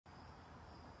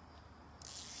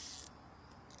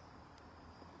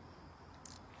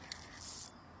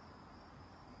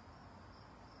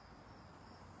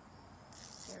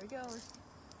goes.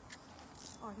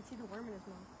 Oh, I can see the worm in his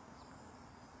mouth.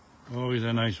 Oh, he's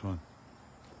a nice one.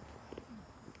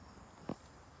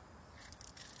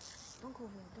 Don't go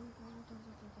over there.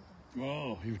 Don't.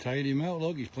 Oh, you tied him out.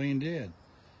 Look, he's playing dead.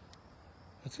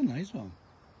 That's a nice one.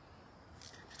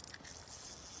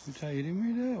 You tied him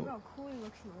right out. Look how cool he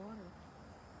looks in the water.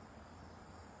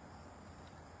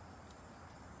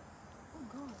 Oh,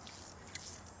 God.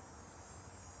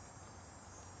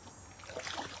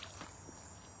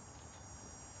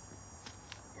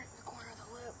 Right in the corner of the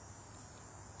lip.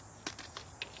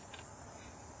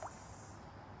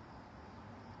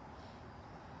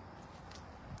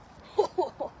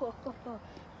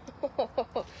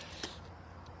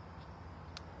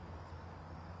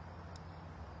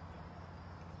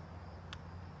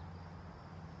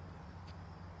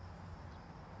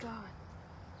 God.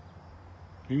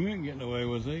 He wasn't getting away,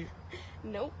 was he?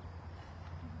 Nope.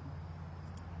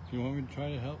 Do you want me to try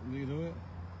to help lead to it?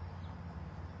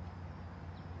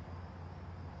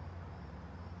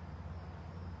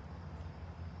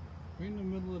 Right in the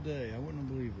middle of the day, I wouldn't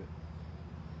believe it.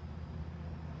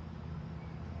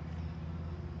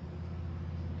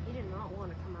 He did not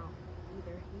want to come out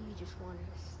either. He just wanted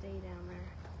to stay down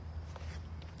there.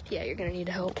 Yeah, you're gonna need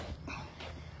help.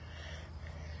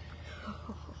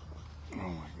 Oh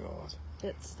my God.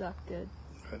 It's stuck good.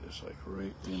 That is like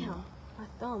right in. Damn, my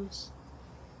thumbs.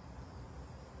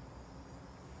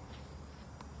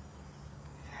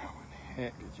 How in the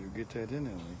heck did you get that in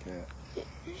there like that?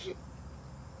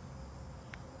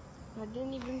 I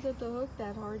didn't even set the hook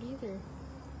that hard either.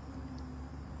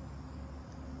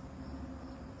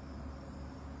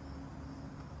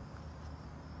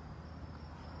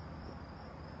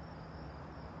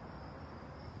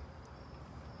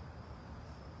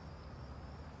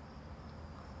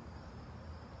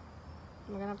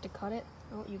 Am I gonna have to cut it?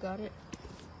 Oh, you got it.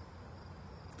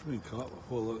 Pretty caught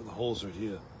before. Look at the holes right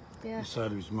here. Yeah. Inside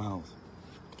of his mouth.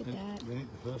 Look at that. That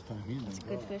ain't the first time he's been That's a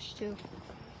good caught. fish too.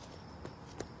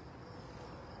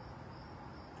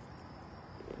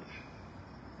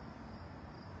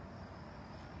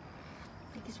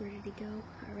 I think he's ready to go.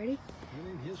 All ready? That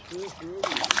ain't his first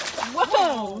rodeo.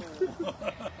 Whoa!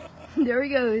 There he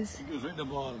goes. He goes right to the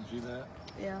bottom. See that?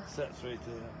 Yeah. Sets right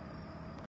there.